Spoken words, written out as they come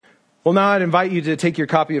Well, now I'd invite you to take your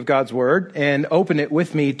copy of God's Word and open it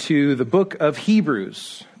with me to the book of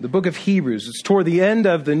Hebrews. The book of Hebrews. It's toward the end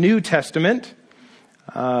of the New Testament.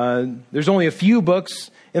 There's only a few books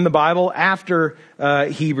in the Bible after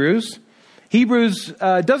Hebrews. Hebrews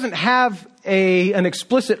doesn't have an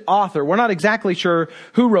explicit author. We're not exactly sure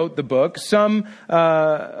who wrote the book. Some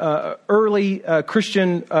early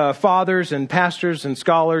Christian fathers and pastors and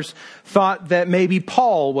scholars thought that maybe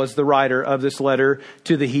Paul was the writer of this letter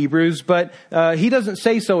to the Hebrews, but he doesn't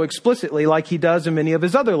say so explicitly like he does in many of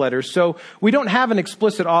his other letters. So we don't have an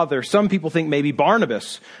explicit author. Some people think maybe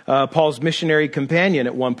Barnabas, Paul's missionary companion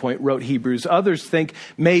at one point, wrote Hebrews. Others think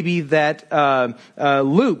maybe that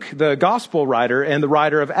Luke, the gospel writer and the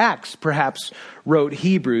writer of Acts, perhaps wrote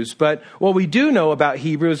Hebrews. But what we do know about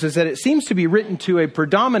Hebrews is that it seems to be written to a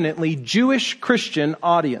predominantly Jewish Christian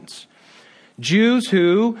audience. Jews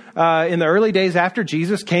who, in the early days after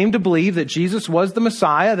Jesus, came to believe that Jesus was the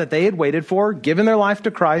Messiah that they had waited for, given their life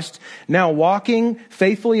to Christ, now walking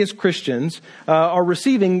faithfully as Christians, are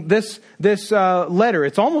receiving this letter.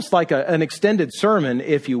 It's almost like an extended sermon,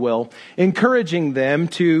 if you will, encouraging them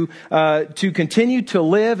to continue to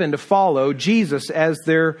live and to follow Jesus as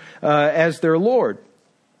their Lord.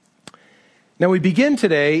 Now we begin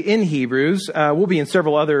today in Hebrews. We'll be in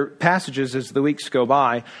several other passages as the weeks go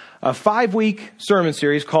by. A 5-week sermon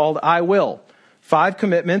series called I Will. 5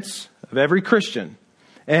 commitments of every Christian.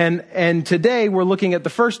 And today we're looking at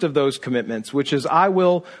the first of those commitments, which is I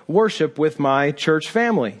will worship with my church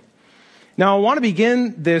family. Now, I want to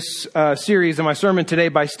begin this series in my sermon today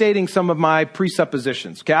by stating some of my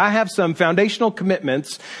presuppositions. Okay, I have some foundational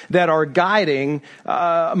commitments that are guiding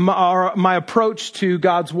my approach to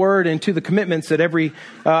God's Word and to the commitments that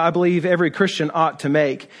I believe every Christian ought to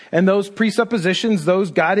make. And those presuppositions, those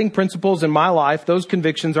guiding principles in my life, those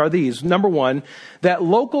convictions are these. Number one, that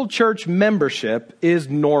local church membership is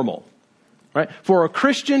normal. Right? For a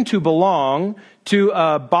Christian to belong to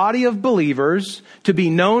a body of believers, to be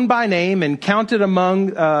known by name and counted among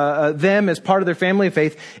them as part of their family of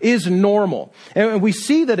faith is normal. And we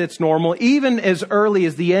see that it's normal even as early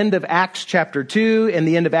as the end of Acts chapter 2 and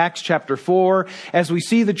the end of Acts chapter 4. As we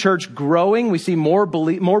see the church growing, we see more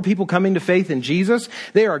people coming to faith in Jesus.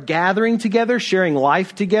 They are gathering together, sharing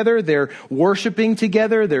life together. They're worshiping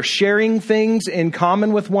together. They're sharing things in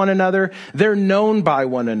common with one another. They're known by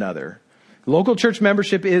one another. Local church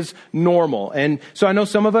membership is normal. And so I know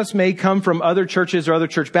some of us may come from other churches or other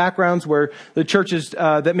church backgrounds where the churches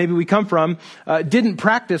that maybe we come from didn't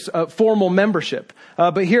practice formal membership.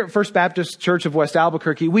 But here at First Baptist Church of West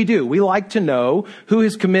Albuquerque, we do. We like to know who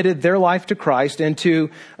has committed their life to Christ and to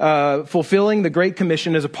fulfilling the Great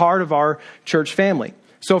Commission as a part of our church family.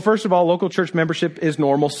 So first of all, local church membership is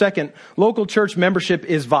normal. Second, local church membership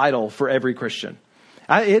is vital for every Christian.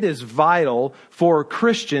 It is vital for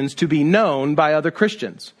Christians to be known by other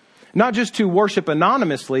Christians. Not just to worship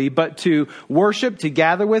anonymously, but to worship, to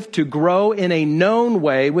gather with, to grow in a known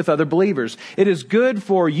way with other believers. It is good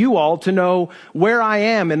for you all to know where I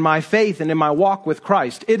am in my faith and in my walk with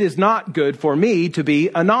Christ. It is not good for me to be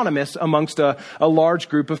anonymous amongst a large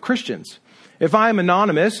group of Christians. If I am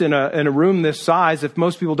anonymous in a room this size, if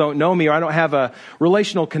most people don't know me or I don't have a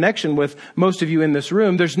relational connection with most of you in this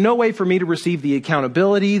room, there's no way for me to receive the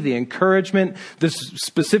accountability, the encouragement, the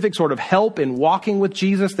specific sort of help in walking with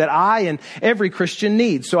Jesus that I and every Christian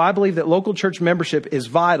needs. So I believe that local church membership is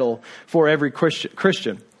vital for every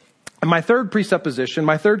Christian. And my third presupposition,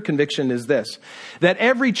 my third conviction is this, that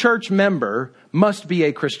every church member must be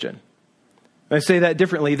a Christian. I say that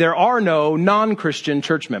differently. There are no non-Christian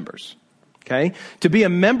church members. Okay, to be a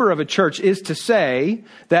member of a church is to say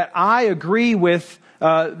that I agree with,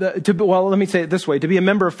 let me say it this way. To be a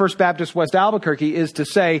member of First Baptist West Albuquerque is to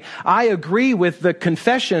say, I agree with the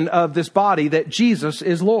confession of this body that Jesus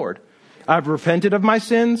is Lord. I've repented of my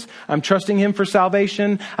sins. I'm trusting Him for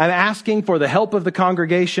salvation. I'm asking for the help of the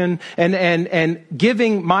congregation and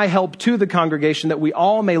giving my help to the congregation that we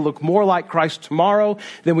all may look more like Christ tomorrow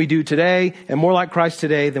than we do today and more like Christ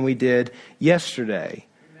today than we did yesterday.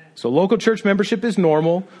 So local church membership is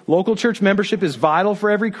normal. Local church membership is vital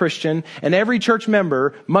for every Christian, and every church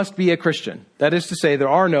member must be a Christian. That is to say, there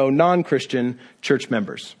are no non-Christian church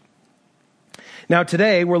members. Now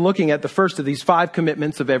today, we're looking at the first of these 5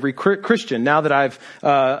 commitments of every Christian. Now that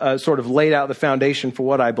I've sort of laid out the foundation for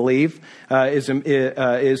what I believe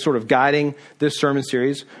is sort of guiding this sermon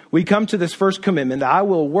series, we come to this first commitment: I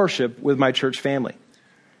will worship with my church family.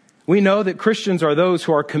 We know that Christians are those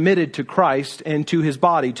who are committed to Christ and to His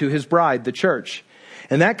body, to His bride, the church.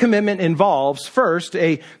 And that commitment involves, first,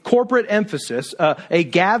 a corporate emphasis, a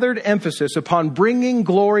gathered emphasis upon bringing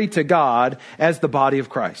glory to God as the body of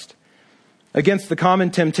Christ. Against the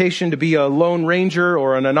common temptation to be a lone ranger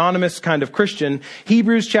or an anonymous kind of Christian,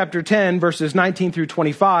 Hebrews chapter 10, verses 19 through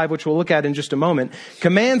 25, which we'll look at in just a moment,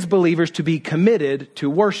 commands believers to be committed to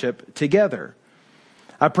worship together.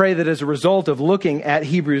 I pray that as a result of looking at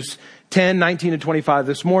Hebrews 10, 19 and 25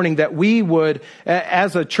 this morning, that we would,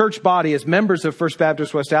 as a church body, as members of First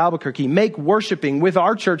Baptist West Albuquerque, make worshiping with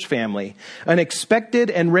our church family an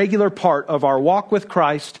expected and regular part of our walk with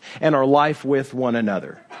Christ and our life with one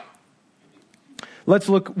another. Let's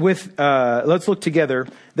look together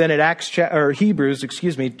then at Hebrews,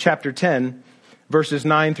 chapter 10, verses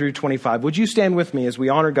 9 through 25. Would you stand with me as we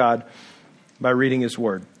honor God by reading His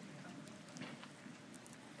Word?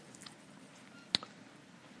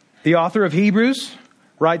 The author of Hebrews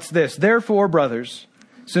writes this: "Therefore, brothers,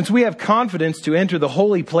 since we have confidence to enter the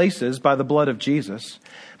holy places by the blood of Jesus,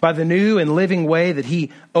 by the new and living way that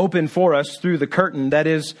He opened for us through the curtain, that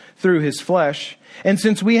is, through His flesh, and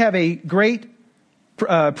since we have a great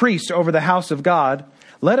priest over the house of God,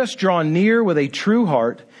 let us draw near with a true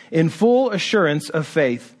heart in full assurance of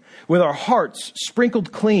faith, with our hearts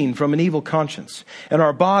sprinkled clean from an evil conscience and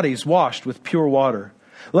our bodies washed with pure water.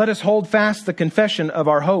 Let us hold fast the confession of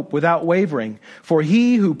our hope without wavering, for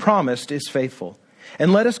He who promised is faithful.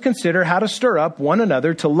 And let us consider how to stir up one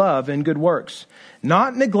another to love and good works,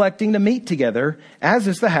 not neglecting to meet together, as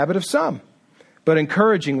is the habit of some, but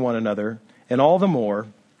encouraging one another, and all the more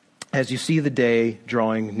as you see the day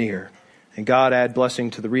drawing near." And God add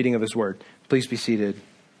blessing to the reading of His Word. Please be seated.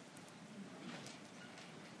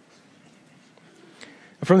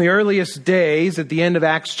 From the earliest days at the end of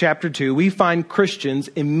Acts chapter 2, we find Christians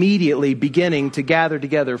immediately beginning to gather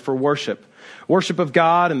together for worship of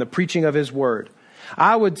God and the preaching of His Word.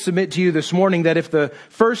 I would submit to you this morning that if the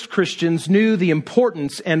first Christians knew the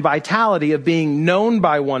importance and vitality of being known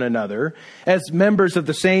by one another as members of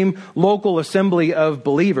the same local assembly of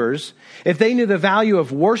believers, if they knew the value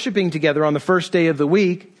of worshiping together on the first day of the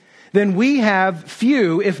week, then we have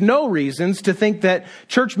few, if no reasons, to think that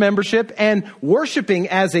church membership and worshiping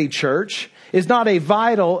as a church is not a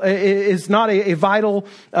vital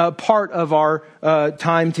part of our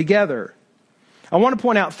time together. I want to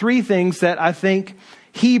point out three things that I think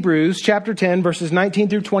Hebrews chapter 10, verses 19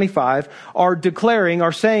 through 25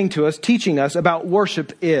 are saying to us, teaching us about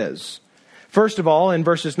worship is. First of all, in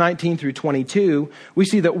verses 19 through 22, we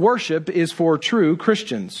see that worship is for true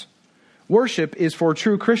Christians. Worship is for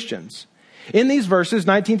true Christians. In these verses,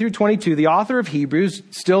 19 through 22, the author of Hebrews,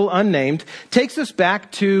 still unnamed, takes us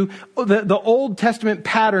back to the Old Testament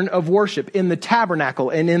pattern of worship in the tabernacle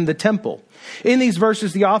and in the temple. In these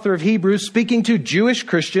verses, the author of Hebrews, speaking to Jewish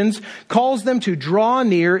Christians, calls them to draw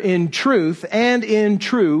near in truth and in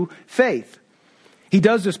true faith. He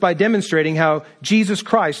does this by demonstrating how Jesus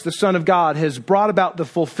Christ, the Son of God, has brought about the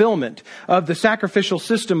fulfillment of the sacrificial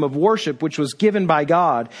system of worship which was given by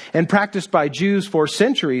God and practiced by Jews for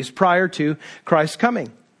centuries prior to Christ's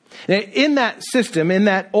coming. In that system, in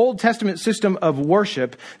that Old Testament system of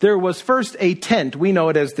worship, there was first a tent, we know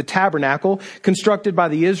it as the tabernacle, constructed by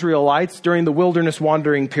the Israelites during the wilderness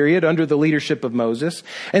wandering period under the leadership of Moses.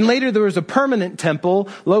 And later there was a permanent temple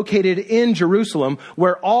located in Jerusalem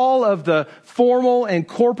where all of the formal and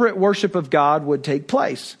corporate worship of God would take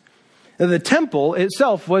place. The temple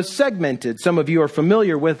itself was segmented. Some of you are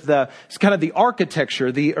familiar with the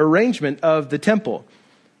architecture, the arrangement of the temple.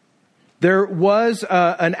 There was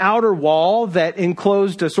an outer wall that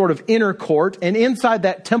enclosed a sort of inner court, and inside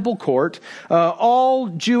that temple court, all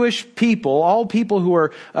Jewish people, all people who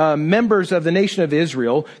were members of the nation of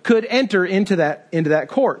Israel, could enter into that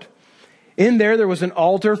court. In there was an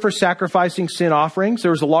altar for sacrificing sin offerings.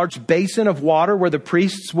 There was a large basin of water where the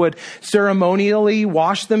priests would ceremonially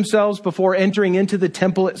wash themselves before entering into the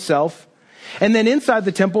temple itself. And then inside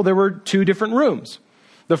the temple, there were two different rooms.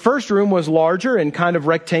 The first room was larger and kind of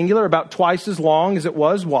rectangular, about twice as long as it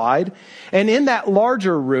was wide. And in that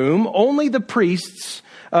larger room, only the priests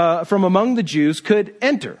from among the Jews could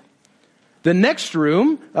enter. The next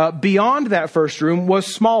room, beyond that first room, was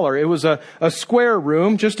smaller. It was a square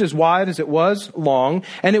room, just as wide as it was long.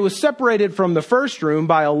 And it was separated from the first room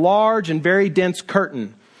by a large and very dense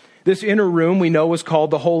curtain. This inner room we know was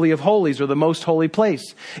called the Holy of Holies, or the Most Holy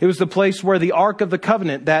Place. It was the place where the Ark of the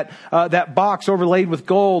Covenant, that box overlaid with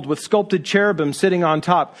gold, with sculpted cherubim sitting on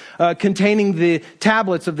top, containing the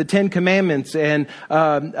tablets of the Ten Commandments and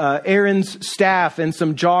Aaron's staff and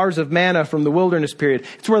some jars of manna from the wilderness period.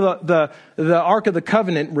 It's where the Ark of the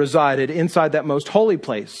Covenant resided, inside that Most Holy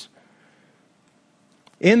Place.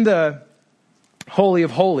 In the Holy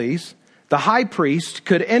of Holies, the high priest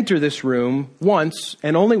could enter this room once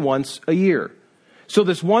and only once a year. So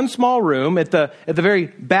this one small room at the very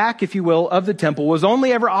back, if you will, of the temple was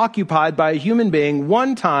only ever occupied by a human being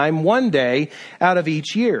one time, one day out of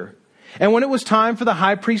each year. And when it was time for the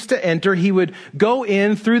high priest to enter, he would go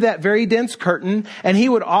in through that very dense curtain, and he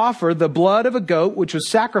would offer the blood of a goat, which was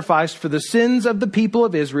sacrificed for the sins of the people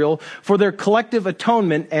of Israel, for their collective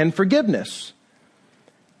atonement and forgiveness.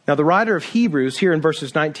 Now, the writer of Hebrews, here in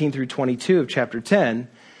verses 19 through 22 of chapter 10,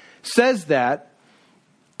 says that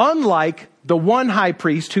unlike the one high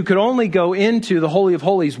priest who could only go into the Holy of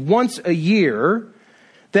Holies once a year,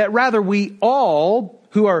 that rather we all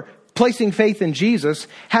who are placing faith in Jesus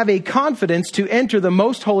have a confidence to enter the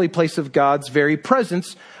most holy place of God's very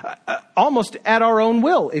presence, almost at our own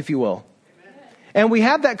will, if you will. And we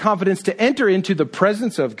have that confidence to enter into the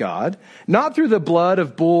presence of God, not through the blood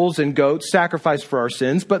of bulls and goats sacrificed for our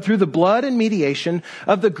sins, but through the blood and mediation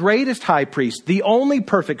of the greatest high priest, the only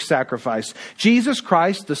perfect sacrifice, Jesus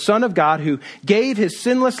Christ, the Son of God, who gave his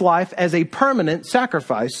sinless life as a permanent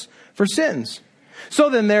sacrifice for sins. So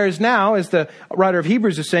then there is now, as the writer of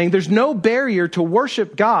Hebrews is saying, there's no barrier to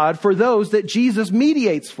worship God for those that Jesus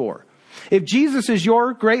mediates for. If Jesus is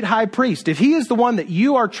your great high priest, if he is the one that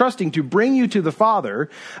you are trusting to bring you to the Father,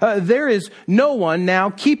 there is no one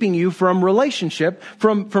now keeping you from relationship,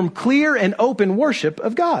 from clear and open worship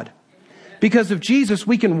of God. Because of Jesus,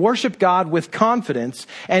 we can worship God with confidence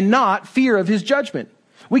and not fear of his judgment.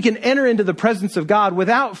 We can enter into the presence of God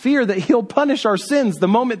without fear that he'll punish our sins the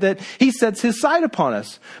moment that he sets his sight upon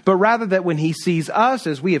us. But rather that when he sees us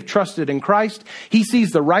as we have trusted in Christ, he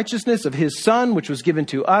sees the righteousness of his Son, which was given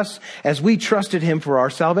to us as we trusted him for our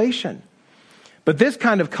salvation. But this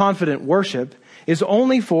kind of confident worship is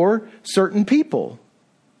only for certain people.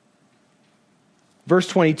 Verse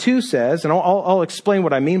 22 says, and I'll explain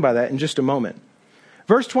what I mean by that in just a moment.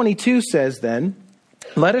 Verse 22 says then,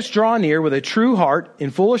 let us draw near with a true heart in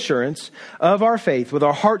full assurance of our faith, with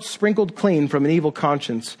our hearts sprinkled clean from an evil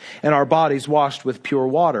conscience and our bodies washed with pure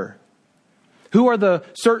water. Who are the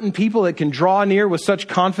certain people that can draw near with such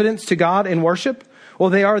confidence to God in worship? Well,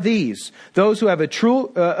 they are these, those who have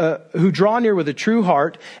who draw near with a true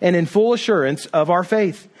heart and in full assurance of our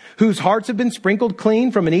faith, whose hearts have been sprinkled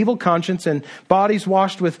clean from an evil conscience and bodies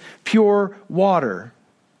washed with pure water.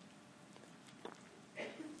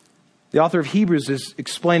 The author of Hebrews is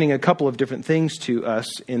explaining a couple of different things to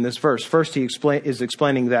us in this verse. First, he is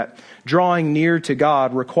explaining that drawing near to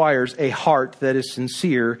God requires a heart that is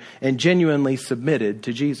sincere and genuinely submitted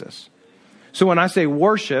to Jesus. So when I say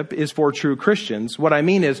worship is for true Christians, what I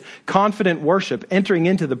mean is confident worship, entering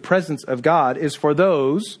into the presence of God, is for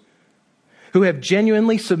those who have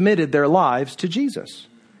genuinely submitted their lives to Jesus.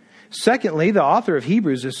 Secondly, the author of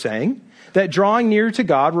Hebrews is saying that drawing near to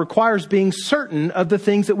God requires being certain of the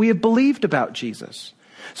things that we have believed about Jesus.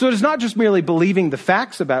 So it is not just merely believing the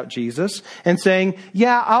facts about Jesus and saying,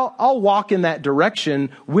 yeah, I'll walk in that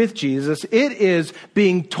direction with Jesus. It is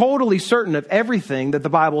being totally certain of everything that the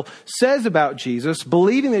Bible says about Jesus,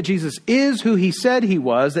 believing that Jesus is who he said he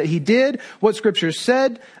was, that he did what Scripture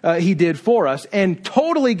said he did for us, and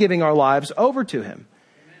totally giving our lives over to him.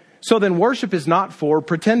 So then worship is not for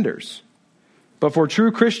pretenders, but for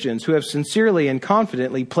true Christians who have sincerely and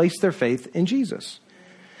confidently placed their faith in Jesus.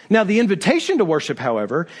 Now, the invitation to worship,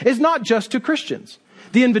 however, is not just to Christians.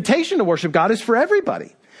 The invitation to worship God is for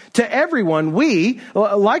everybody. To everyone, we,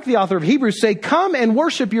 like the author of Hebrews, say, come and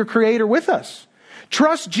worship your Creator with us.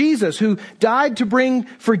 Trust Jesus, who died to bring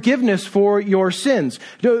forgiveness for your sins.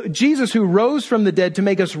 Jesus, who rose from the dead to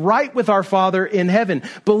make us right with our Father in heaven.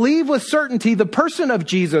 Believe with certainty the person of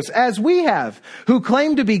Jesus, as we have, who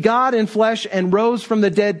claimed to be God in flesh and rose from the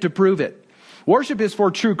dead to prove it. Worship is for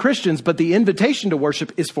true Christians, but the invitation to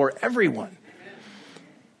worship is for everyone.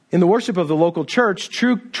 In the worship of the local church,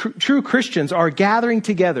 true Christians are gathering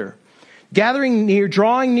together, gathering near,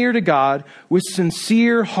 drawing near to God with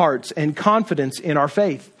sincere hearts and confidence in our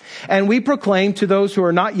faith. And we proclaim to those who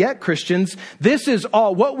are not yet Christians, this is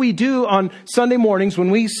all what we do on Sunday mornings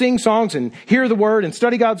when we sing songs and hear the word and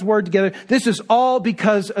study God's word together. This is all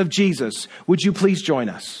because of Jesus. Would you please join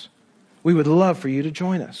us? We would love for you to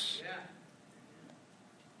join us.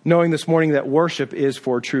 Knowing this morning that worship is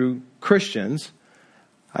for true Christians,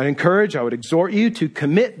 I would exhort you to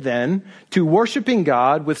commit then to worshiping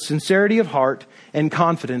God with sincerity of heart and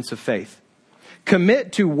confidence of faith.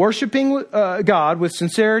 Commit to worshiping God with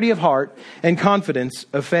sincerity of heart and confidence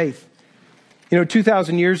of faith.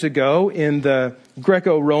 2,000 years ago in the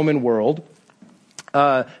Greco-Roman world,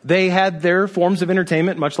 they had their forms of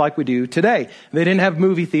entertainment much like we do today. They didn't have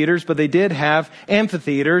movie theaters, but they did have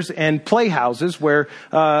amphitheaters and playhouses where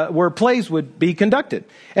plays would be conducted.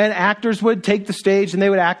 And actors would take the stage and they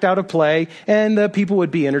would act out a play and the people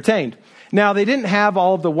would be entertained. Now, they didn't have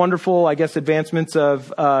all of the wonderful, advancements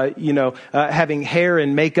of, having hair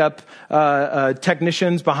and makeup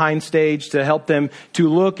technicians behind stage to help them to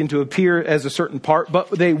look and to appear as a certain part.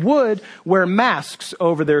 But they would wear masks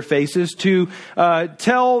over their faces to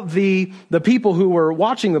tell the people who were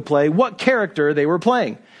watching the play what character they were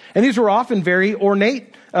playing. And these were often very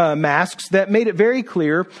ornate masks that made it very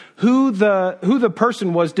clear who the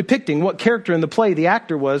person was depicting, what character in the play the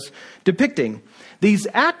actor was depicting. These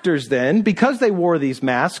actors then, because they wore these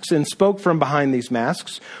masks and spoke from behind these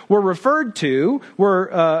masks, were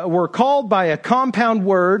called by a compound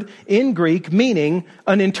word in Greek meaning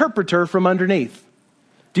an interpreter from underneath.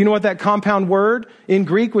 Do you know what that compound word in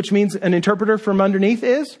Greek, which means an interpreter from underneath,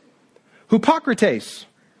 is? Hypokrites.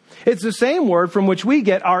 It's the same word from which we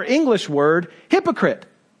get our English word hypocrite.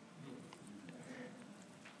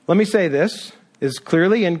 Let me say this as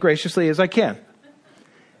clearly and graciously as I can.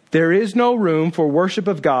 There is no room for worship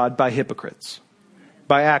of God by hypocrites,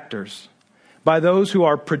 by actors, by those who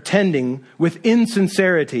are pretending with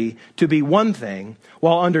insincerity to be one thing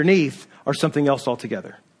while underneath are something else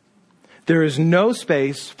altogether. There is no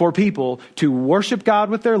space for people to worship God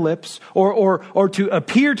with their lips or to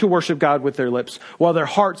appear to worship God with their lips while their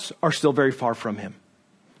hearts are still very far from Him.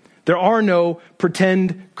 There are no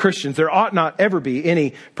pretend Christians. There ought not ever be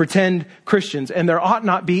any pretend Christians, and there ought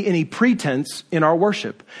not be any pretense in our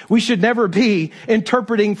worship. We should never be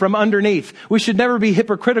interpreting from underneath. We should never be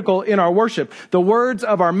hypocritical in our worship. The words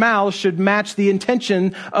of our mouths should match the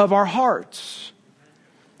intention of our hearts.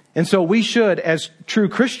 And so we should, as true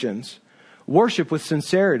Christians, worship with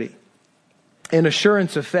sincerity and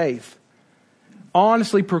assurance of faith,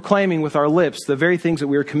 honestly proclaiming with our lips the very things that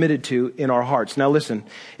we are committed to in our hearts. Now listen,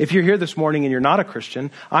 if you're here this morning and you're not a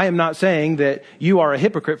Christian, I am not saying that you are a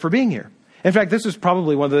hypocrite for being here. In fact, this is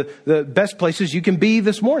probably one of the best places you can be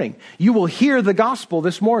this morning. You will hear the gospel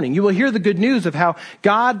this morning. You will hear the good news of how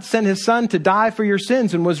God sent His Son to die for your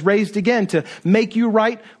sins and was raised again to make you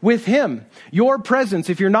right with Him. Your presence,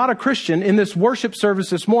 if you're not a Christian in this worship service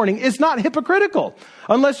this morning, is not hypocritical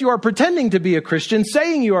unless you are pretending to be a Christian,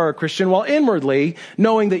 saying you are a Christian while inwardly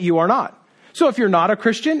knowing that you are not. So if you're not a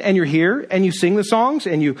Christian and you're here and you sing the songs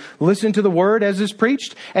and you listen to the word as is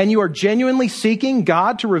preached and you are genuinely seeking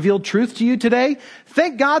God to reveal truth to you today,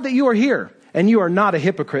 thank God that you are here and you are not a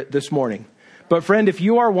hypocrite this morning. But friend, if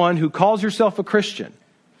you are one who calls yourself a Christian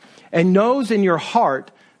and knows in your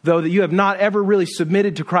heart, though, that you have not ever really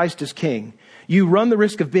submitted to Christ as King, you run the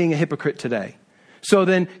risk of being a hypocrite today. So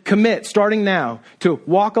then commit, starting now, to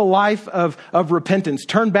walk a life of repentance.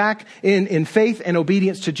 Turn back in faith and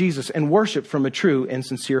obedience to Jesus and worship from a true and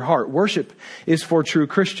sincere heart. Worship is for true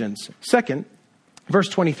Christians. Second, verse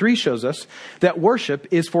 23 shows us that worship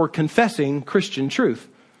is for confessing Christian truth.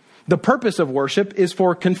 The purpose of worship is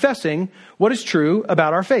for confessing what is true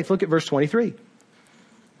about our faith. Look at verse 23.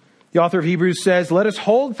 The author of Hebrews says, "Let us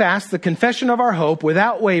hold fast the confession of our hope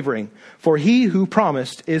without wavering, for He who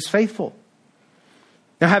promised is faithful."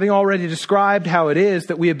 Now, having already described how it is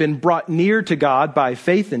that we have been brought near to God by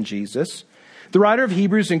faith in Jesus, the writer of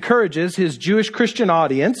Hebrews encourages his Jewish Christian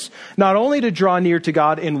audience not only to draw near to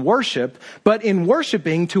God in worship, but in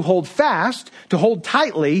worshiping to hold fast, to hold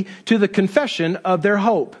tightly to the confession of their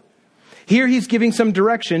hope. Here he's giving some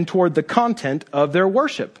direction toward the content of their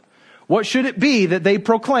worship. What should it be that they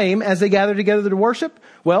proclaim as they gather together to worship?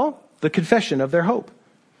 Well, the confession of their hope.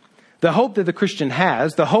 The hope that the Christian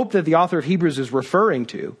has, the hope that the author of Hebrews is referring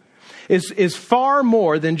to, is far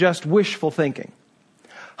more than just wishful thinking.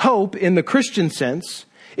 Hope, in the Christian sense,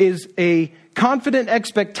 is a confident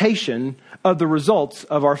expectation of the results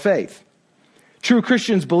of our faith. True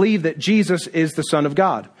Christians believe that Jesus is the Son of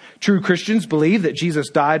God. True Christians believe that Jesus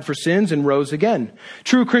died for sins and rose again.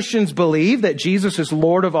 True Christians believe that Jesus is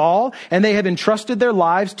Lord of all, and they have entrusted their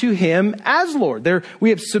lives to Him as Lord. We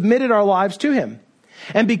have submitted our lives to Him.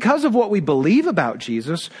 And because of what we believe about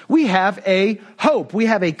Jesus, we have a hope. We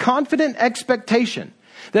have a confident expectation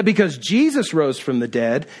that because Jesus rose from the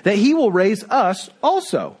dead, that He will raise us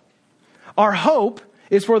also. Our hope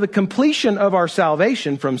is for the completion of our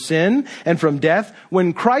salvation from sin and from death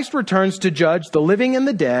when Christ returns to judge the living and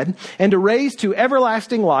the dead and to raise to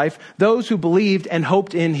everlasting life those who believed and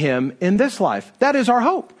hoped in Him in this life. That is our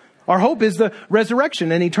hope. Our hope is the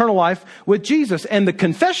resurrection and eternal life with Jesus. And the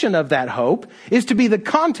confession of that hope is to be the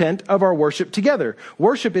content of our worship together.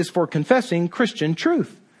 Worship is for confessing Christian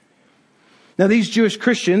truth. Now, these Jewish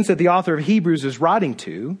Christians that the author of Hebrews is writing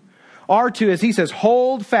to are to, as he says,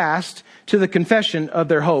 hold fast to the confession of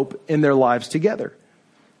their hope in their lives together.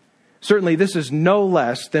 Certainly, this is no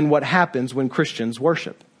less than what happens when Christians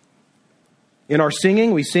worship. In our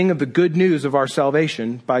singing, we sing of the good news of our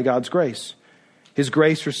salvation by God's grace. His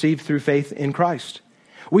grace received through faith in Christ.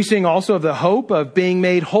 We sing also of the hope of being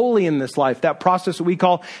made holy in this life, that process that we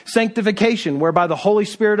call sanctification, whereby the Holy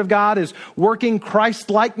Spirit of God is working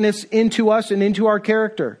Christ-likeness into us and into our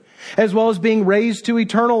character, as well as being raised to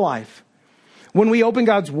eternal life. When we open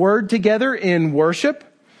God's Word together in worship,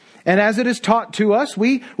 and as it is taught to us,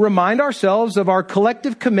 we remind ourselves of our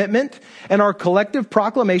collective commitment and our collective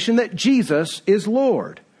proclamation that Jesus is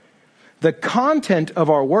Lord. The content of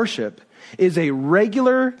our worship is a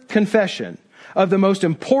regular confession of the most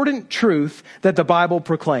important truth that the Bible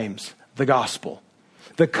proclaims, the gospel.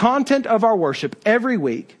 The content of our worship every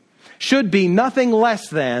week should be nothing less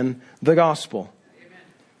than the gospel. Amen.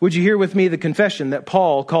 Would you hear with me the confession that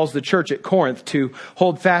Paul calls the church at Corinth to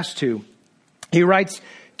hold fast to? He writes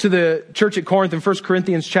to the church at Corinth in 1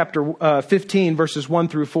 Corinthians chapter 15, verses 1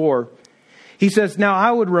 through 4. He says, "Now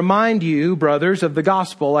I would remind you, brothers, of the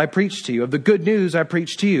gospel I preached to you, of the good news I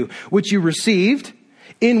preached to you, which you received,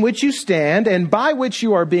 in which you stand, and by which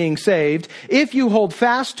you are being saved, if you hold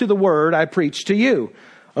fast to the word I preached to you,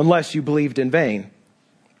 unless you believed in vain."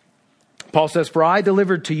 Paul says, "For I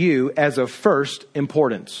delivered to you as of first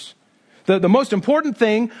importance." The most important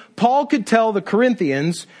thing Paul could tell the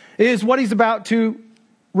Corinthians is what he's about to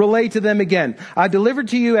relay to them again. "I delivered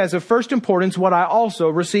to you as of first importance what I also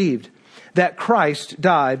received, that Christ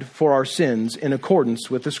died for our sins in accordance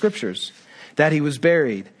with the Scriptures, that He was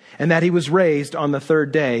buried, and that He was raised on the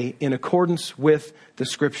third day in accordance with the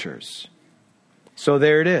Scriptures." So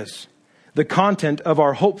there it is. The content of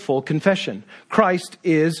our hopeful confession. Christ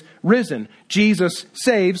is risen. Jesus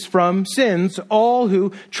saves from sins all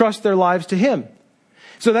who trust their lives to Him.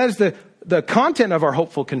 So that is the content of our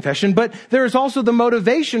hopeful confession, but there is also the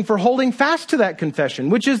motivation for holding fast to that confession,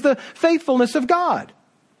 which is the faithfulness of God.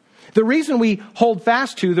 The reason we hold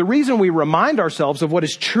fast to, the reason we remind ourselves of what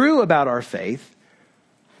is true about our faith,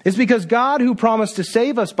 is because God, who promised to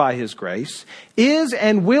save us by His grace, is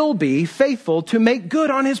and will be faithful to make good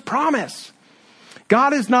on His promise.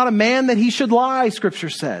 God is not a man that He should lie, Scripture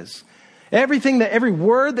says. Every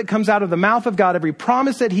word that comes out of the mouth of God, every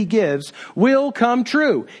promise that He gives will come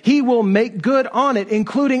true. He will make good on it,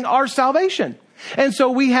 including our salvation. And so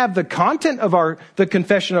we have the content of the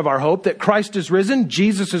confession of our hope, that Christ is risen,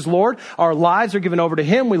 Jesus is Lord, our lives are given over to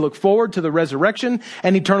Him, we look forward to the resurrection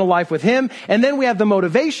and eternal life with Him. And then we have the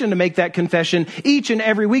motivation to make that confession each and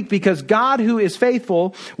every week, because God, who is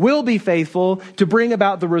faithful, will be faithful to bring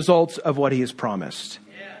about the results of what He has promised.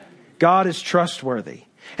 God is trustworthy.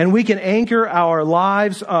 And we can anchor our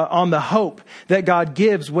lives on the hope that God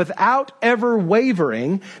gives without ever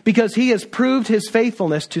wavering, because He has proved His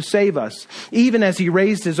faithfulness to save us, even as He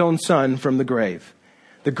raised His own Son from the grave.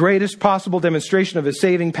 The greatest possible demonstration of His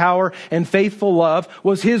saving power and faithful love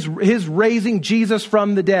was His raising Jesus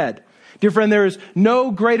from the dead. Dear friend, there is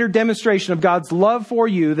no greater demonstration of God's love for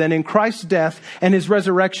you than in Christ's death and His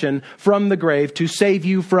resurrection from the grave to save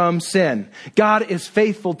you from sin. God is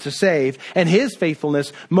faithful to save, and His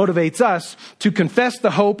faithfulness motivates us to confess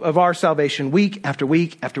the hope of our salvation week after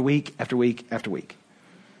week after week after week after week.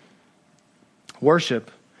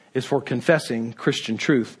 Worship is for confessing Christian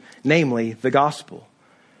truth, namely the gospel.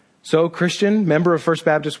 So, Christian, member of First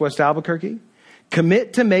Baptist West Albuquerque,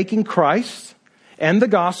 commit to making Christ and the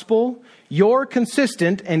gospel your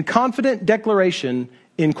consistent and confident declaration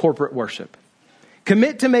in corporate worship.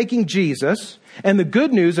 Commit to making Jesus and the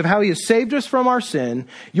good news of how He has saved us from our sin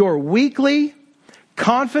your weekly,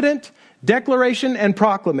 confident declaration and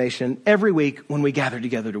proclamation every week when we gather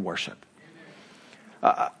together to worship.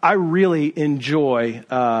 I really enjoy,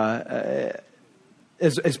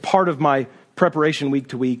 as part of my preparation week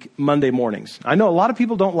to week, Monday mornings. I know a lot of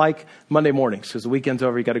people don't like Monday mornings because the weekend's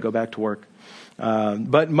over, you got to go back to work.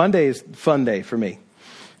 But Monday is a fun day for me.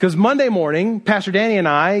 Because Monday morning, Pastor Danny and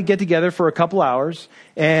I get together for a couple hours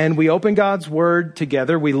and we open God's Word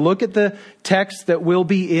together. We look at the text that will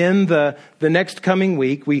be in the next coming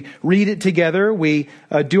week. We read it together. We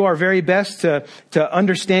do our very best to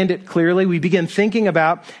understand it clearly. We begin thinking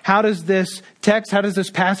about how does this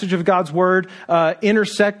passage of God's Word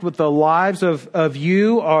intersect with the lives of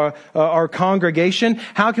you, our congregation?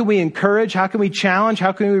 How can we encourage? How can we challenge?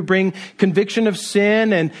 How can we bring conviction of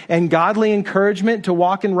sin and godly encouragement to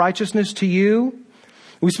walk in righteousness to you?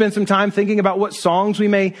 We spend some time thinking about what songs we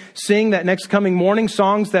may sing that next coming morning,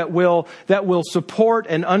 songs that will support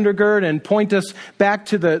and undergird and point us back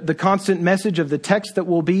to the constant message of the text that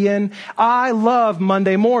we'll be in. I love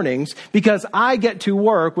Monday mornings because I get to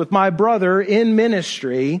work with my brother in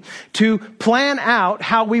ministry to plan out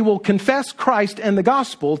how we will confess Christ and the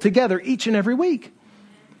gospel together each and every week.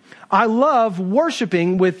 I love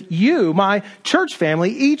worshiping with you, my church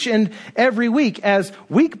family, each and every week, as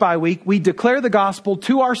week by week we declare the gospel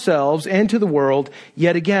to ourselves and to the world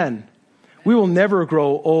yet again. We will never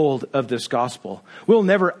grow old of this gospel. We'll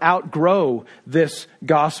never outgrow this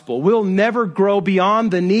gospel. We'll never grow beyond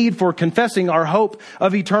the need for confessing our hope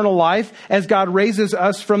of eternal life as God raises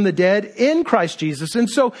us from the dead in Christ Jesus. And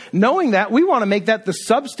so knowing that, we want to make that the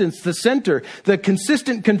substance, the center, the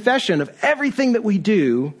consistent confession of everything that we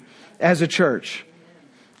do as a church.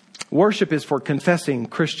 Worship is for confessing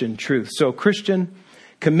Christian truth. So Christian,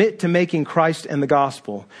 commit to making Christ and the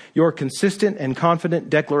gospel your consistent and confident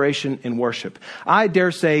declaration in worship. I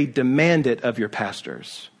dare say, demand it of your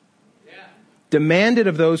pastors. Yeah. Demand it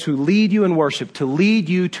of those who lead you in worship, to lead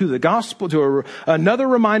you to the gospel, to another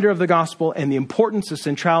reminder of the gospel and the importance, the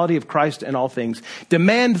centrality of Christ in all things.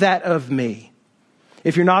 Demand that of me.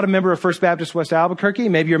 If you're not a member of First Baptist West Albuquerque,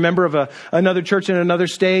 maybe you're a member of another church in another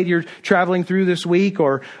state you're traveling through this week,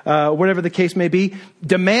 or whatever the case may be,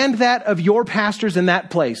 demand that of your pastors in that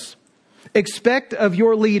place. Expect of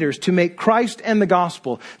your leaders to make Christ and the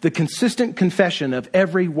gospel the consistent confession of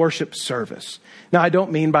every worship service. Now, I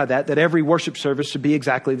don't mean by that every worship service should be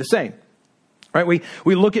exactly the same. Right?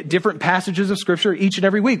 We look at different passages of Scripture each and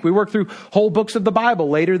every week. We work through whole books of the Bible.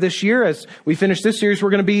 Later this year, as we finish this series, we're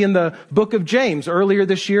going to be in the book of James. Earlier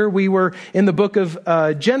this year, we were in the book of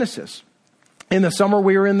Genesis. In the summer,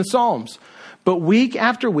 we were in the Psalms. But week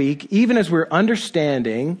after week, even as we're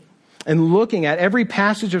understanding and looking at every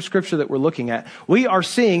passage of Scripture that we're looking at, we are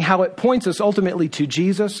seeing how it points us ultimately to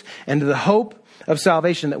Jesus and to the hope of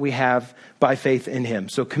salvation that we have by faith in Him.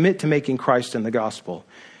 So commit to making Christ and the gospel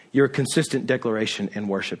your consistent declaration in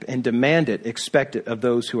worship, and demand it, expect it of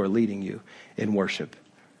those who are leading you in worship.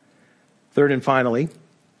 Third and finally,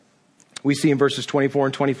 we see in verses 24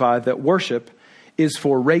 and 25 that worship is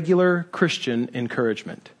for regular Christian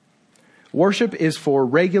encouragement. Worship is for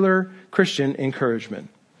regular Christian encouragement.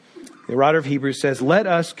 The writer of Hebrews says, "Let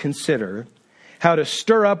us consider how to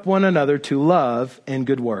stir up one another to love and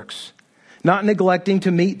good works, not neglecting to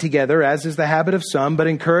meet together, as is the habit of some, but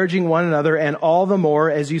encouraging one another, and all the more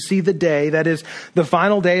as you see the day," that is, the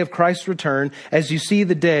final day of Christ's return, "as you see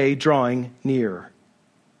the day drawing near."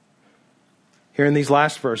 Here in these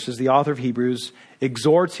last verses, the author of Hebrews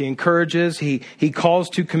exhorts, he encourages, he calls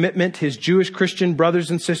to commitment his Jewish Christian brothers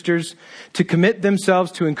and sisters to commit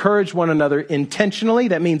themselves to encourage one another intentionally,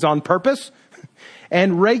 that means on purpose,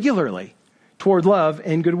 and regularly toward love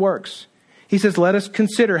and good works. He says, let us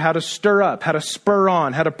consider how to stir up, how to spur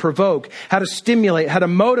on, how to provoke, how to stimulate, how to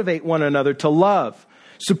motivate one another to love,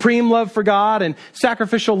 supreme love for God and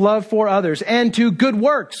sacrificial love for others, and to good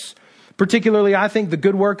works. Particularly, I think the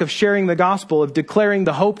good work of sharing the gospel, of declaring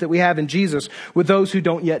the hope that we have in Jesus with those who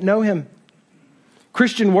don't yet know Him.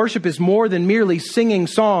 Christian worship is more than merely singing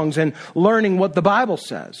songs and learning what the Bible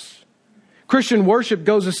says. Christian worship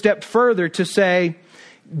goes a step further to say,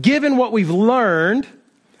 given what we've learned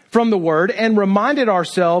from the Word and reminded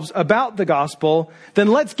ourselves about the gospel, then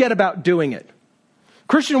let's get about doing it.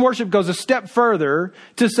 Christian worship goes a step further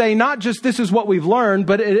to say not just this is what we've learned,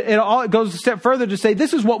 but it goes a step further to say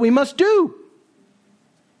this is what we must do.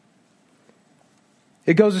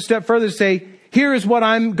 It goes a step further to say, here is what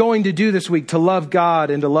I'm going to do this week to love God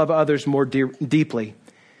and to love others more deeply.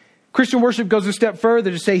 Christian worship goes a step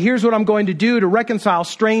further to say, here's what I'm going to do to reconcile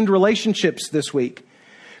strained relationships this week.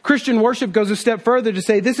 Christian worship goes a step further to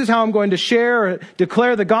say, this is how I'm going to share or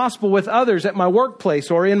declare the gospel with others at my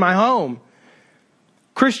workplace or in my home.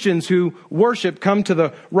 Christians who worship come to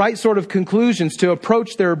the right sort of conclusions to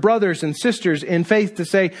approach their brothers and sisters in faith to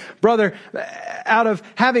say, brother, out of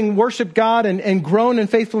having worshiped God and grown in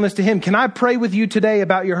faithfulness to Him, can I pray with you today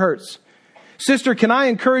about your hurts? Sister, can I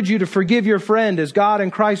encourage you to forgive your friend as God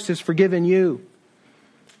in Christ has forgiven you?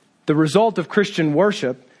 The result of Christian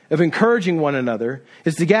worship, of encouraging one another,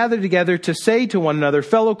 is to gather together to say to one another,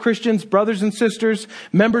 fellow Christians, brothers and sisters,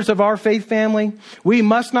 members of our faith family, we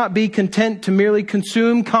must not be content to merely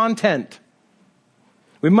consume content.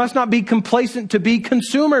 We must not be complacent to be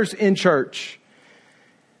consumers in church.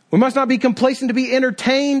 We must not be complacent to be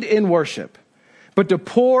entertained in worship, but to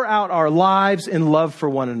pour out our lives in love for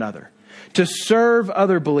one another, to serve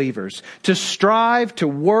other believers, to strive, to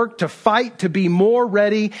work, to fight, to be more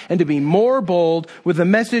ready and to be more bold with the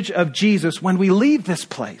message of Jesus when we leave this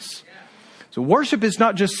place. So worship is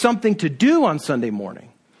not just something to do on Sunday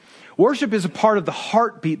morning. Worship is a part of the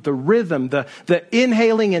heartbeat, the rhythm, the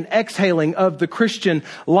inhaling and exhaling of the Christian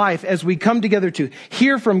life as we come together to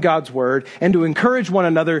hear from God's word and to encourage one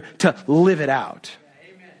another to live it out.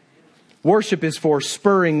 Worship is for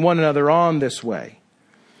spurring one another on this way.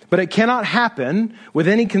 But it cannot happen with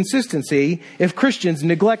any consistency if Christians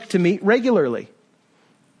neglect to meet regularly.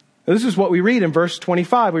 This is what we read in verse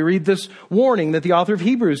 25. We read this warning that the author of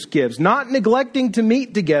Hebrews gives, not neglecting to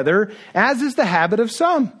meet together, as is the habit of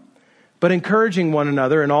some, but encouraging one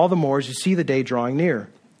another, and all the more as you see the day drawing near.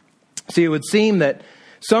 See, it would seem that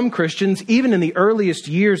some Christians, even in the earliest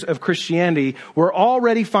years of Christianity, were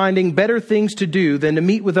already finding better things to do than to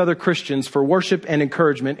meet with other Christians for worship and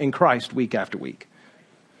encouragement in Christ week after week.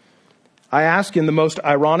 I ask in the most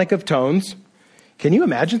ironic of tones, can you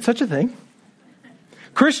imagine such a thing?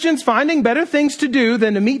 Christians finding better things to do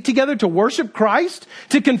than to meet together to worship Christ,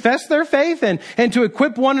 to confess their faith, and to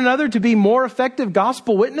equip one another to be more effective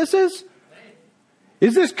gospel witnesses?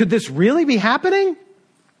 Could this really be happening?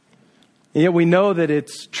 And yet we know that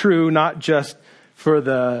it's true not just for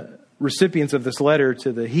the recipients of this letter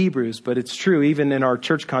to the Hebrews, but it's true even in our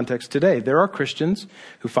church context today. There are Christians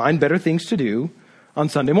who find better things to do on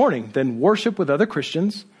Sunday morning than worship with other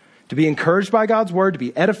Christians, to be encouraged by God's word, to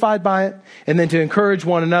be edified by it, and then to encourage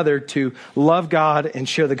one another to love God and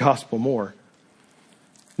share the gospel more.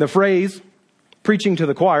 The phrase, preaching to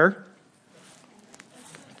the choir,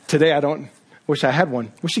 today wish I had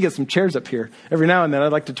one. We should get some chairs up here. Every now and then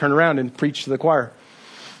I'd like to turn around and preach to the choir.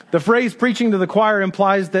 The phrase preaching to the choir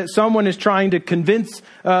implies that someone is trying to convince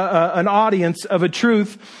an audience of a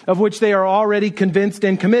truth of which they are already convinced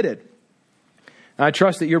and committed. I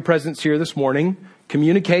trust that your presence here this morning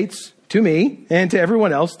communicates to me and to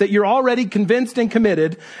everyone else that you're already convinced and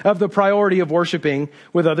committed of the priority of worshiping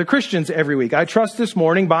with other Christians every week. I trust this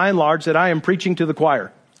morning, by and large, that I am preaching to the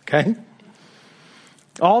choir. Okay?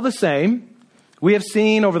 All the same, we have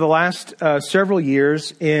seen over the last several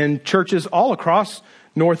years in churches all across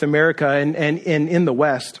North America and in the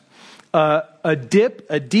West, a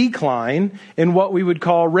decline in what we would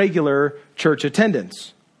call regular church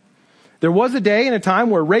attendance. There was a day and a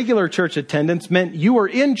time where regular church attendance meant you were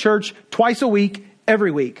in church twice a week,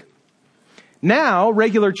 every week. Now,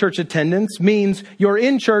 regular church attendance means you're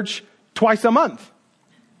in church twice a month.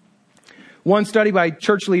 One study by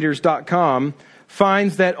churchleaders.com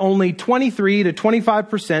finds that only 23 to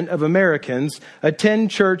 25% of Americans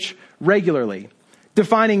attend church regularly,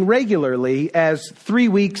 defining regularly as 3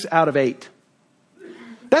 weeks out of 8.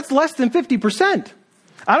 That's less than 50%.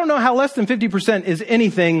 I don't know how less than 50% is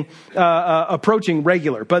anything approaching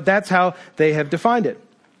regular, but that's how they have defined it.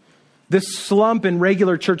 This slump in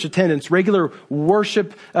regular church attendance, regular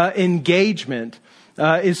worship engagement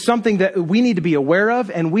is something that we need to be aware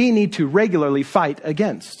of and we need to regularly fight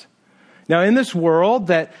against. Now, in this world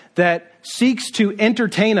that seeks to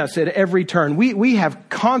entertain us at every turn, we have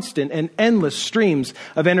constant and endless streams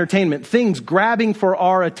of entertainment, things grabbing for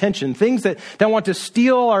our attention, things that want to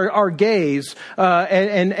steal our gaze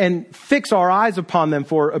and fix our eyes upon them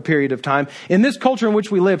for a period of time. In this culture in which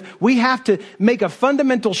we live, we have to make a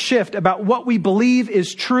fundamental shift about what we believe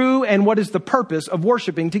is true and what is the purpose of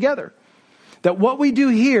worshiping together. That what we do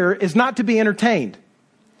here is not to be entertained.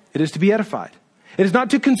 It is to be edified. It is not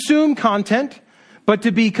to consume content, but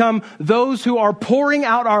to become those who are pouring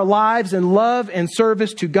out our lives in love and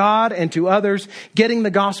service to God and to others, getting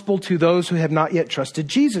the gospel to those who have not yet trusted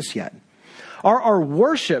Jesus yet. Our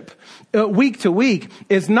worship week to week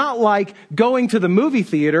is not like going to the movie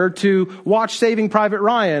theater to watch Saving Private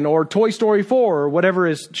Ryan or Toy Story 4 or whatever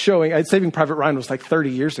is showing. Saving Private Ryan was like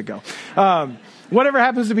 30 years ago. Whatever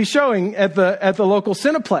happens to be showing at the local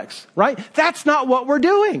Cineplex, right? That's not what we're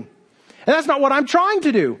doing. And that's not what I'm trying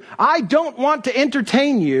to do. I don't want to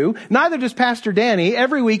entertain you, neither does Pastor Danny,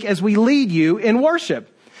 every week as we lead you in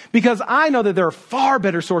worship. Because I know that there are far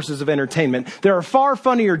better sources of entertainment. There are far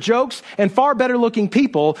funnier jokes and far better looking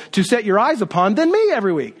people to set your eyes upon than me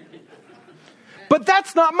every week. But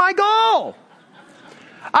that's not my goal.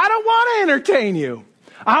 I don't want to entertain you.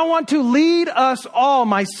 I want to lead us all,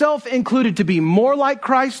 myself included, to be more like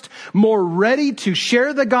Christ, more ready to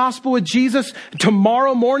share the gospel with Jesus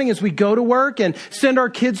tomorrow morning as we go to work and send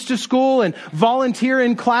our kids to school and volunteer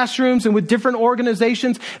in classrooms and with different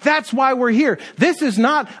organizations. That's why we're here. This is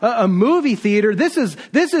not a movie theater. This is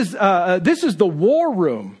the war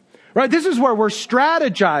room. Right? This is where we're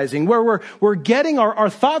strategizing, where we're getting our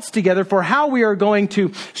thoughts together for how we are going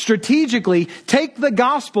to strategically take the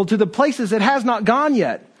gospel to the places it has not gone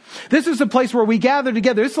yet. This is a place where we gather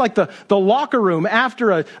together. It's like the locker room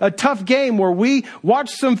after a tough game where we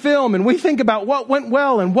watch some film and we think about what went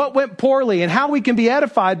well and what went poorly and how we can be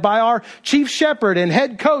edified by our chief shepherd and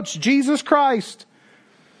head coach, Jesus Christ.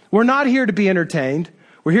 We're not here to be entertained.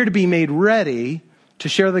 We're here to be made ready to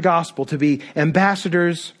share the gospel, to be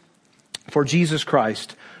ambassadors for Jesus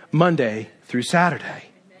Christ, Monday through Saturday.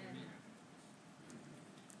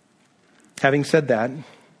 Having said that,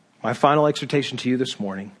 My final exhortation to you this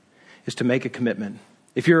morning is to make a commitment.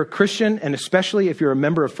 If you're a Christian, and especially if you're a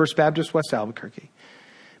member of First Baptist West Albuquerque,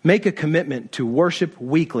 make a commitment to worship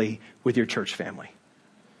weekly with your church family.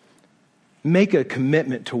 Make a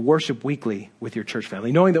commitment to worship weekly with your church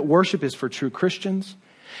family, knowing that worship is for true Christians,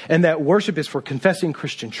 and that worship is for confessing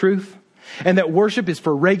Christian truth, and that worship is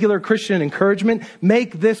for regular Christian encouragement.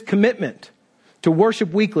 Make this commitment to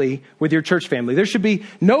worship weekly with your church family. There should be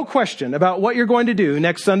no question about what you're going to do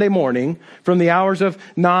next Sunday morning from the hours of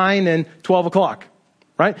 9 and 12 o'clock,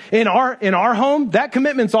 right? In our home, that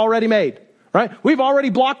commitment's already made, right? We've already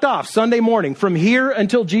blocked off Sunday morning from here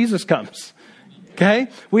until Jesus comes, okay?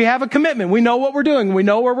 We have a commitment. We know what we're doing. We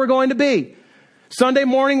know where we're going to be. Sunday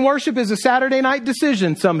morning worship is a Saturday night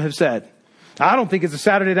decision, some have said. I don't think it's a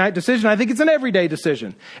Saturday night decision. I think it's an everyday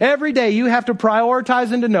decision. Every day you have to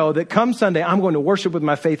prioritize and to know that come Sunday, I'm going to worship with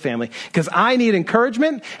my faith family because I need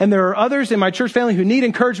encouragement, and there are others in my church family who need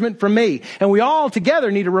encouragement from me. And we all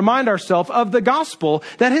together need to remind ourselves of the gospel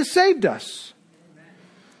that has saved us.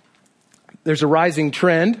 There's a rising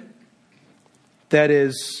trend that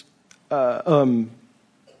is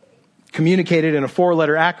communicated in a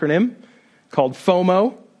 4-letter acronym called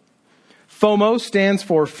FOMO. FOMO stands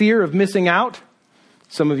for fear of missing out.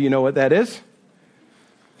 Some of you know what that is.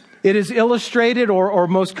 It is illustrated or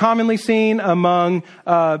most commonly seen among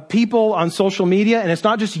people on social media. And it's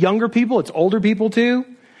not just younger people, it's older people too,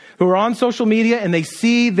 who are on social media and they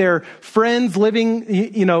see their friends living,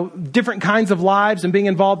 different kinds of lives and being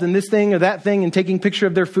involved in this thing or that thing and taking picture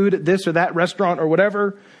of their food at this or that restaurant or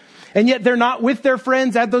whatever. And yet they're not with their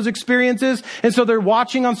friends at those experiences. And so they're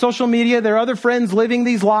watching on social media their other friends living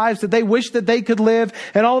these lives that they wish that they could live.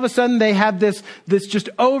 And all of a sudden they have this just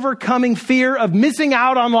overcoming fear of missing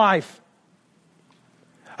out on life.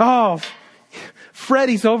 Oh,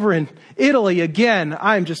 Freddie's over in Italy again.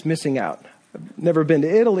 I'm just missing out. I've never been to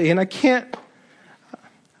Italy and I'm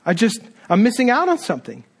missing out on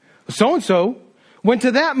something. So-and-so went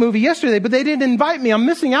to that movie yesterday, but they didn't invite me. I'm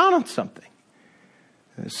missing out on something.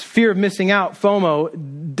 This fear of missing out,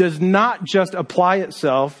 FOMO, does not just apply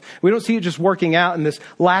itself. We don't see it just working out in this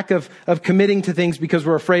lack of committing to things because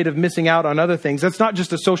we're afraid of missing out on other things. That's not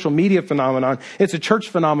just a social media phenomenon. It's a church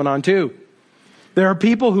phenomenon too. There are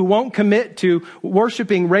people who won't commit to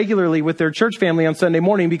worshiping regularly with their church family on Sunday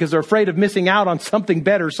morning because they're afraid of missing out on something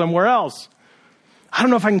better somewhere else. I don't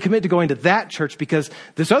know if I can commit to going to that church because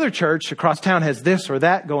this other church across town has this or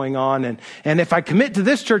that going on. And if I commit to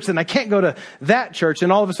this church, then I can't go to that church. And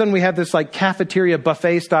all of a sudden we have this like cafeteria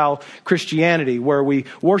buffet style Christianity where we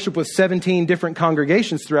worship with 17 different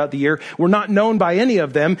congregations throughout the year. We're not known by any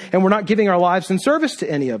of them and we're not giving our lives in service to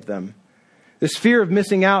any of them. This fear of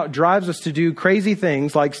missing out drives us to do crazy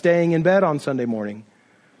things like staying in bed on Sunday morning.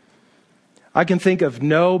 I can think of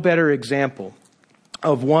no better example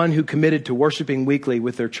of one who committed to worshiping weekly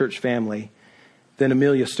with their church family than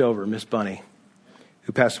Amelia Stover, Miss Bunny,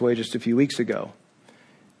 who passed away just a few weeks ago.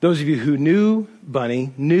 Those of you who knew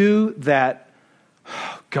Bunny knew that,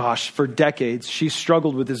 for decades, she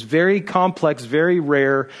struggled with this very complex, very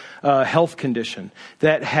rare health condition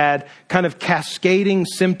that had kind of cascading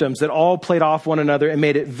symptoms that all played off one another and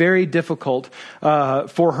made it very difficult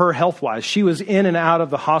for her health-wise. She was in and out of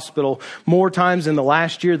the hospital more times in the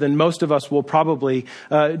last year than most of us will probably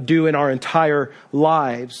do in our entire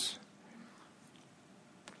lives.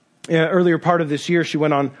 Earlier part of this year, she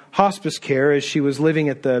went on hospice care as she was living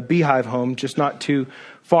at the Beehive home, just not too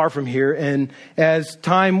far from here. And as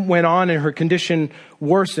time went on and her condition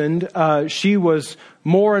worsened, she was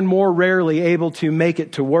more and more rarely able to make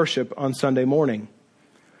it to worship on Sunday morning.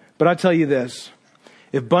 But I tell you this,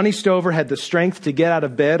 if Bunny Stover had the strength to get out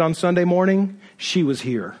of bed on Sunday morning, she was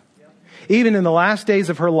here. Even in the last days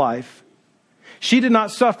of her life, she did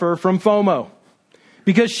not suffer from FOMO.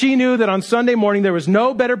 Because she knew that on Sunday morning there was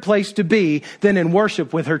no better place to be than in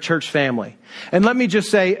worship with her church family. And let me just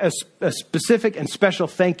say a specific and special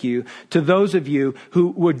thank you to those of you who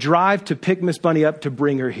would drive to pick Miss Bunny up to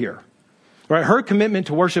bring her here. Right? Her commitment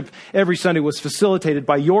to worship every Sunday was facilitated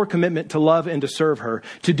by your commitment to love and to serve her,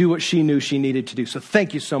 to do what she knew she needed to do. So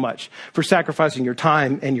thank you so much for sacrificing your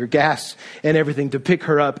time and your gas and everything to pick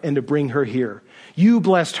her up and to bring her here. You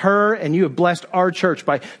blessed her and you have blessed our church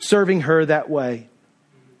by serving her that way.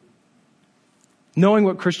 Knowing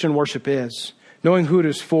what Christian worship is, knowing who it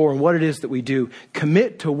is for and what it is that we do,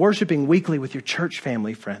 commit to worshiping weekly with your church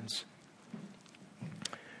family, friends.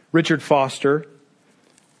 Richard Foster,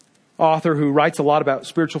 author who writes a lot about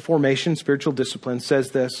spiritual formation, spiritual discipline,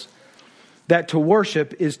 says this, that to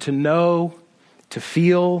worship is to know, to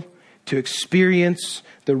feel, to experience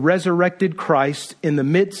the resurrected Christ in the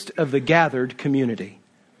midst of the gathered community.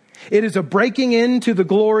 It is a breaking into the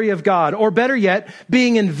glory of God, or better yet,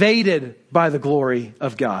 being invaded by the glory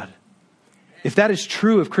of God. If that is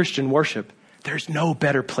true of Christian worship, there's no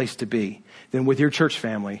better place to be than with your church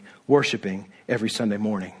family worshiping every Sunday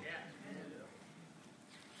morning.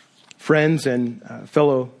 Friends and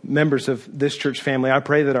fellow members of this church family, I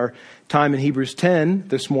pray that our time in Hebrews 10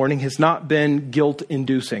 this morning has not been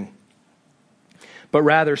guilt-inducing, but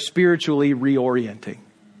rather spiritually reorienting.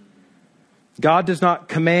 God does not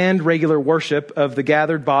command regular worship of the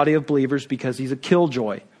gathered body of believers because he's a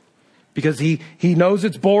killjoy, because he knows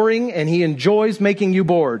it's boring and he enjoys making you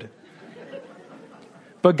bored.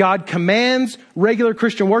 But God commands regular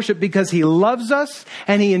Christian worship because he loves us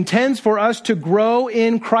and he intends for us to grow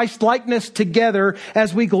in Christ-likeness together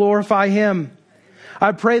as we glorify him.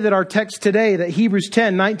 I pray that our text today, that Hebrews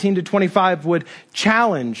 10, 19 to 25, would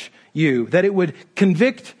challenge you, that it would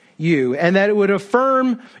convict you, and that it would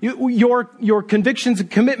affirm your convictions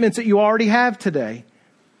and commitments that you already have today.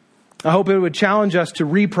 I hope it would challenge us to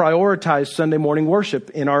reprioritize Sunday morning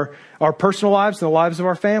worship in our personal lives and the lives of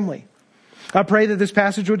our family. I pray that this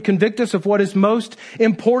passage would convict us of what is most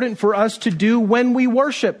important for us to do when we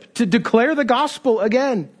worship, to declare the gospel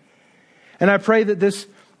again. And I pray that this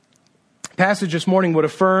passage this morning would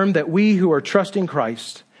affirm that we who are trusting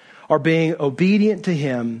Christ are being obedient to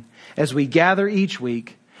him as we gather each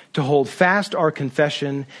week to hold fast our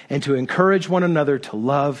confession and to encourage one another to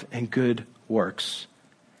love and good works.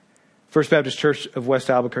 First Baptist Church of West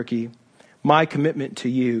Albuquerque, my commitment to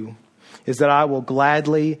you is that I will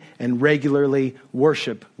gladly and regularly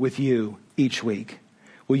worship with you each week.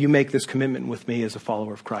 Will you make this commitment with me as a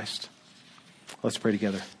follower of Christ? Let's pray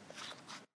together.